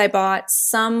these books I bought.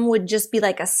 Some would just be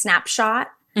like a snapshot.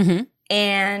 Mm-hmm.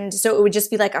 And so it would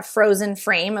just be like a frozen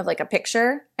frame of like a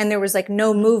picture, and there was like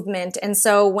no movement. And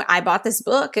so when I bought this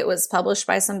book, it was published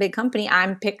by some big company.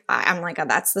 I'm like, oh,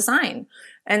 that's the sign.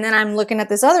 And then I'm looking at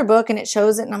this other book and it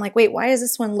shows it. And I'm like, wait, why does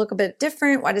this one look a bit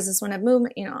different? Why does this one have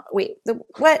movement?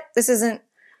 What? This isn't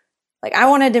like, I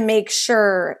wanted to make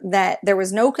sure that there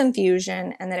was no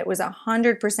confusion and that it was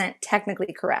 100%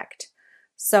 technically correct.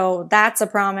 So that's a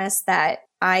promise that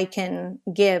I can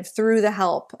give through the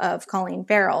help of Colleen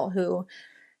Farrell, who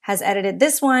has edited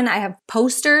this one. I have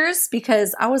posters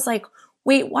because I was like,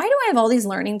 wait, why do I have all these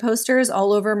learning posters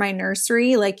all over my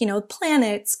nursery? Like,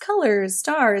 planets, colors,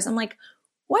 stars. I'm like,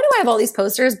 why do I have all these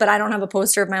posters, but I don't have a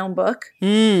poster of my own book?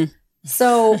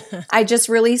 So I just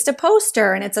released a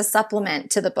poster, and it's a supplement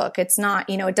to the book. It's not,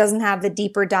 it doesn't have the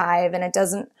deeper dive, and it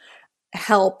doesn't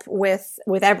help with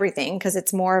everything because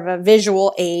it's more of a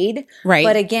visual aid. Right.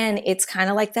 But again, it's kind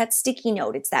of like that sticky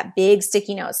note. It's that big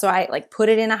sticky note. So I like put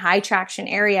it in a high traction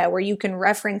area where you can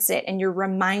reference it and you're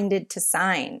reminded to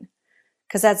sign.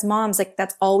 Because that's moms, like,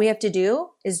 that's all we have to do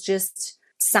is just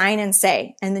sign and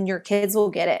say, and then your kids will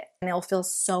get it and they'll feel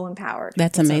so empowered.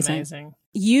 That's amazing.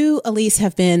 You, Elise,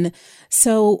 have been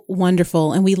so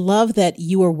wonderful, and we love that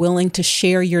you are willing to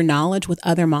share your knowledge with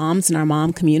other moms in our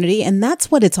mom community. And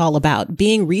that's what it's all about,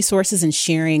 being resources and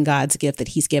sharing God's gift that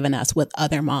he's given us with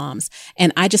other moms.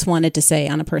 And I just wanted to say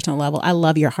on a personal level, I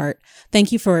love your heart.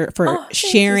 Thank you for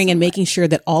sharing and making sure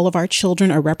that all of our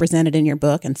children are represented in your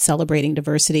book and celebrating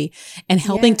diversity and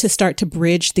helping to start to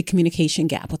bridge the communication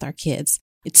gap with our kids.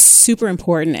 It's super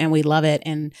important, and we love it.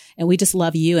 And we just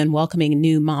love you and welcoming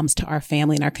new moms to our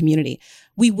family and our community.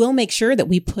 We will make sure that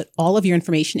we put all of your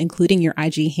information, including your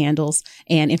IG handles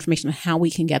and information on how we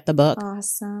can get the book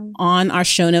on our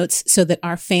show notes so that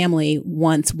our family,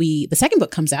 once the second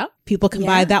book comes out, people can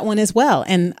buy that one as well.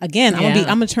 And again, I'm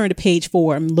going to turn to page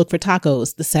 4 and look for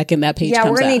tacos the second that page comes out.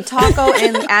 Yeah, we're going to need taco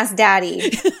and Ask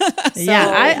Daddy.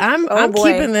 I'm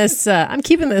keeping this, I'm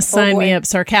keeping this Sign Me Up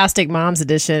Sarcastic Moms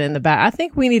edition in the back. I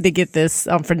think we need to get this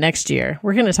for next year.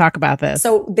 We're going to talk about this.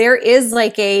 So there is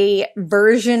like a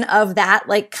version of that,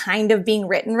 like kind of being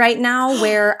written right now,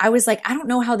 where I was like, I don't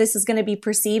know how this is going to be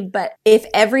perceived, but if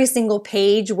every single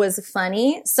page was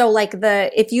funny. So like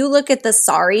if you look at the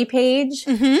sorry page,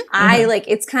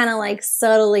 it's kind of like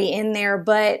subtly in there,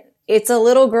 but it's a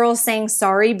little girl saying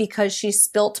sorry because she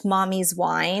spilt mommy's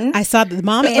wine. I saw the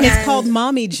mommy, and it's called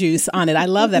Mommy Juice on it. I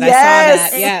love that. I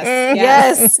saw that.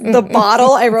 Yes. The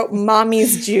bottle, I wrote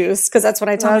Mommy's Juice because that's what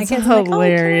I tell my kids.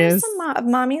 Hilarious. Like, can I have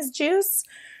some Mommy's Juice?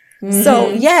 So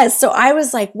yes, so I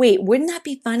was like, wait, wouldn't that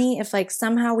be funny if like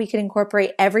somehow we could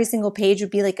incorporate every single page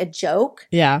would be like a joke?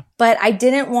 Yeah. But I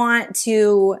didn't want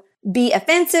to be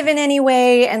offensive in any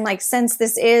way. And like, since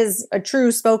this is a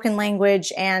true spoken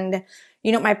language and,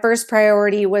 you know, my first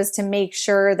priority was to make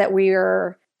sure that we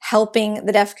are helping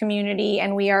the deaf community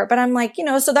and but I'm like, you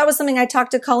know, so that was something I talked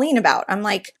to Colleen about. I'm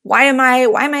like, why am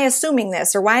I assuming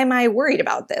this? Or why am I worried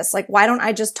about this? Like, why don't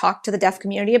I just talk to the deaf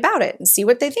community about it and see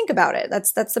what they think about it?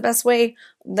 That's the best way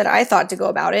that I thought to go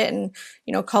about it. And,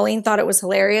 you know, Colleen thought it was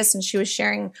hilarious and she was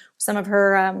sharing some of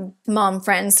her mom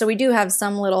friends. So we do have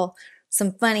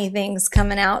some funny things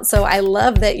coming out. So I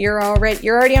love that you're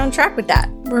already on track with that.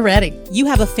 We're ready. You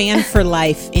have a fan for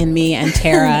life in me and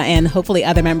Tara, and hopefully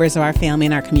other members of our family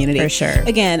and our community. For sure.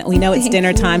 Again, we know it's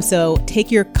dinner time, so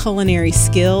take your culinary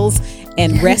skills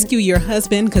and rescue your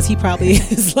husband, because he probably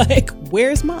is like,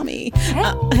 where's mommy?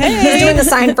 He's doing the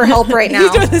sign for help right now.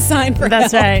 He's doing the sign for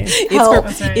That's help.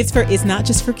 right. It's not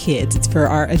just for kids, it's for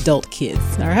our adult kids,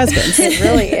 our husbands. It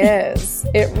really is.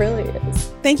 It really is.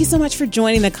 Thank you so much for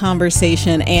joining the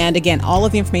conversation. And again, all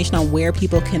of the information on where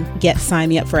people can sign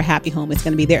me up for a happy home is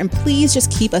going to be there. And please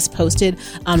just keep us posted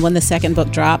on when the second book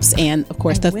drops and, of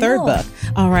course, the third book.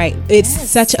 All right. It's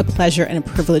such a pleasure and a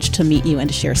privilege to meet you and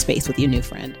to share space with you, new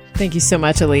friend. Thank you so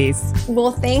much, Elise.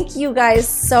 Well, thank you guys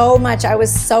so much. I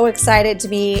was so excited to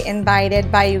be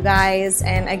invited by you guys.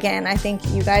 And again, I think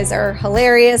you guys are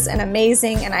hilarious and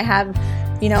amazing. And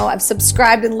I've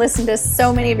subscribed and listened to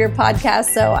so many of your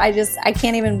podcasts. So I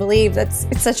can't even believe it's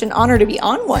such an honor to be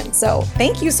on one. So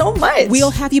thank you so much.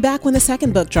 We'll have you back when the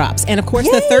second book drops. And of course,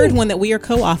 the third one that we are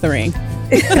co-authoring.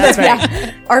 That's right.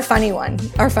 Yeah, our funny one.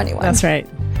 That's right.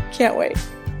 Can't wait.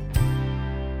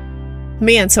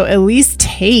 Man, so Elise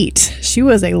Tate, she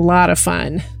was a lot of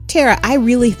fun. Tara, I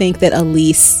really think that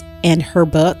Elise and her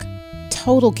book,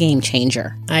 total game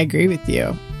changer. I agree with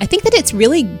you. I think that it's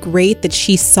really great that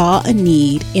she saw a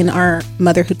need in our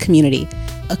motherhood community,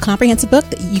 a comprehensive book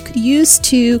that you could use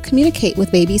to communicate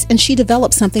with babies. And she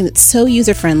developed something that's so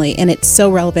user-friendly and it's so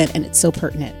relevant and it's so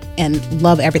pertinent, and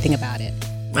love everything about it.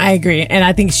 I agree. And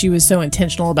I think she was so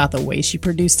intentional about the way she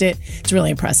produced it. It's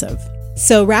really impressive.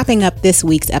 So wrapping up this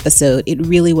week's episode, it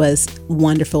really was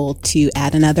wonderful to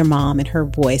add another mom and her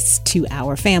voice to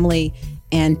our family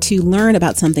and to learn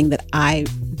about something that I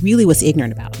really was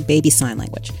ignorant about, baby sign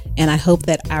language. And I hope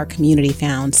that our community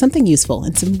found something useful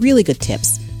and some really good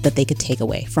tips that they could take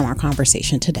away from our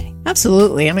conversation today.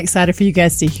 Absolutely. I'm excited for you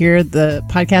guys to hear the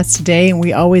podcast today, and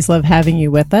we always love having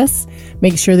you with us.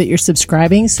 Make sure that you're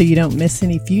subscribing so you don't miss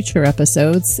any future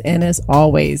episodes. And as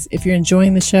always, if you're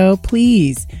enjoying the show,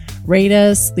 please rate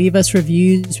us, leave us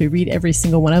reviews. We read every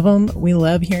single one of them. We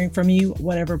love hearing from you,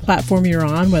 whatever platform you're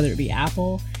on, whether it be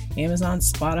Apple, Amazon,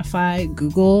 Spotify,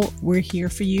 Google. We're here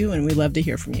for you, and we love to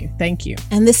hear from you. Thank you.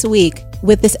 And this week,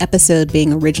 with this episode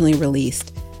being originally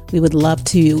released, we would love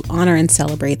to honor and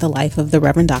celebrate the life of the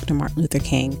Reverend Dr. Martin Luther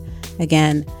King.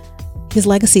 Again, his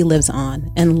legacy lives on,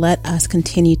 and let us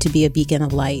continue to be a beacon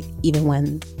of light, even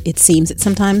when it seems that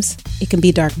sometimes it can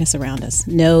be darkness around us.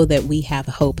 Know that we have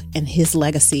hope, and his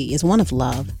legacy is one of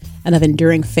love and of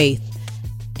enduring faith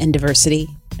and diversity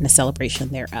and a celebration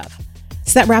thereof.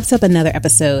 So that wraps up another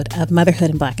episode of Motherhood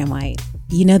in Black and White.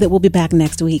 You know that we'll be back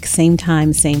next week, same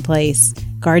time, same place.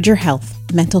 Guard your health,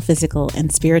 mental, physical,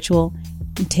 and spiritual,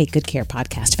 and take good care,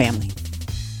 podcast family.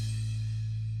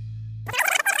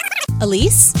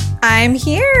 Elise? I'm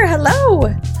here.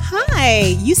 Hello.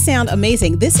 Hi, you sound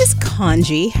amazing. This is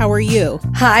Kanji. How are you?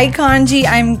 Hi, Kanji.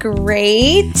 I'm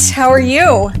great. How are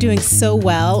you? Doing so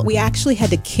well. We actually had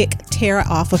to kick Tara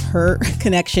off of her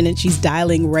connection, and she's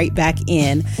dialing right back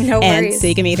in. No worries. And so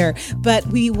you can meet her. But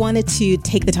we wanted to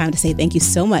take the time to say thank you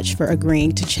so much for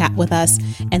agreeing to chat with us,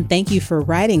 and thank you for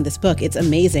writing this book. It's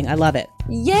amazing. I love it.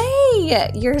 Yay!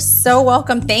 You're so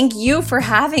welcome. Thank you for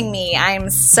having me. I'm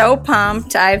so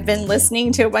pumped. I've been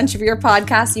listening to a bunch of your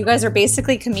podcasts. You guys are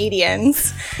basically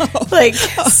comedians.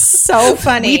 So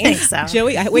funny. We think so.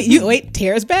 Joey, wait,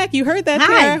 Tara's back. You heard that, Hi.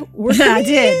 Tara? We're comedians. I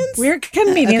did. We're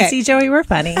comedians. Okay. See, Joey, we're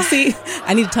funny. See,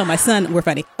 I need to tell my son we're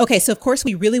funny. Okay, so of course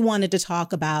we really wanted to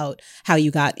talk about how you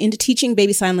got into teaching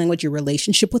baby sign language, your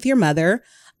relationship with your mother.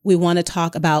 We want to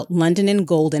talk about London and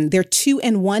Golden. They're 2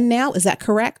 and 1 now. Is that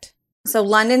correct? So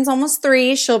London's almost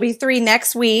 3. She'll be 3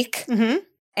 next week. Mm-hmm.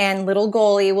 And little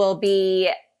Goalie will be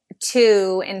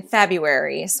 2 in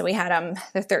February. So we had them,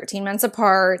 they're 13 months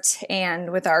apart.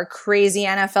 And with our crazy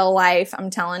NFL life,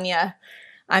 I'm telling you,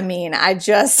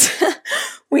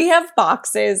 we have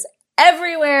boxes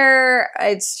everywhere.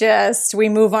 It's just, we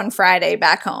move on Friday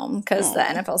back home because the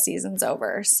NFL season's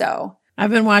over. So I've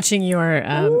been watching your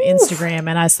Instagram,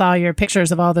 and I saw your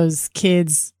pictures of all those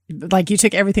kids like you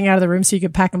took everything out of the room so you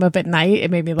could pack them up at night.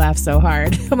 It made me laugh so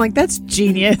hard. I'm like, that's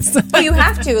genius. Well, you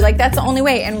have to. Like, that's the only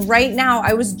way. And right now,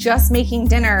 I was just making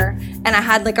dinner and I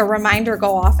had like a reminder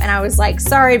go off and I was like,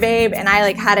 sorry, babe. And I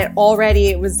like had it all ready.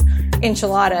 It was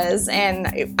enchiladas.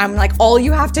 And I'm like, all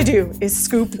you have to do is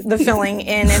scoop the filling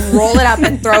in and roll it up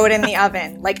and throw it in the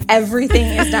oven. Like, everything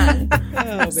is done.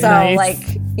 So, nice.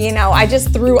 like, you know,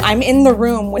 I'm in the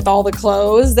room with all the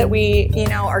clothes that we, you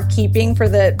know, are keeping for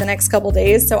the next couple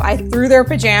days. So I threw their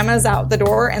pajamas out the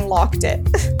door and locked it.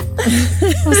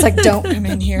 I was like, don't come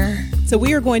in here. So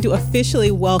we are going to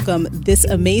officially welcome this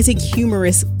amazing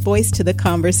humorous voice to the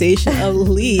conversation,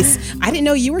 Elise. I didn't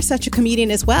know you were such a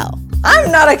comedian as well.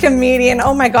 I'm not a comedian.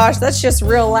 Oh my gosh, that's just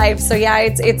real life. So yeah,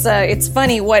 it's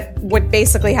funny what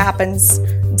basically happens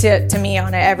to me on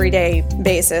an everyday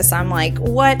basis. I'm like,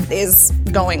 what is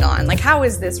going on? Like, how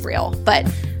is this real? But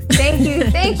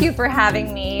thank you for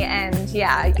having me. And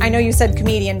yeah, I know you said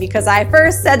comedian because I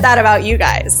first said that about you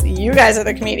guys. You guys are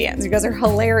the comedians. You guys are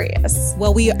hilarious.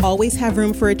 Well, we always have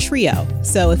room for a trio.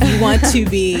 So if you want to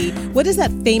be, what is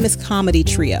that famous comedy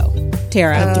trio,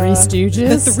 Tara? The Three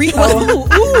Stooges? The three. Ooh.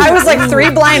 I was like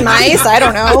Three Blind Mice. I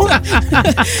don't know.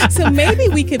 So maybe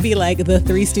we could be like the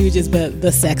Three Stooges, but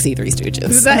the sexy Three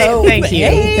Stooges. Thank you.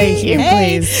 Hey, Thank you,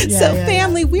 hey. please. So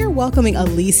family, we're welcoming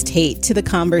Elise Tate to the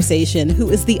conversation, who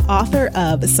is the author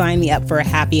of Sign Me Up for a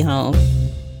Happy Home.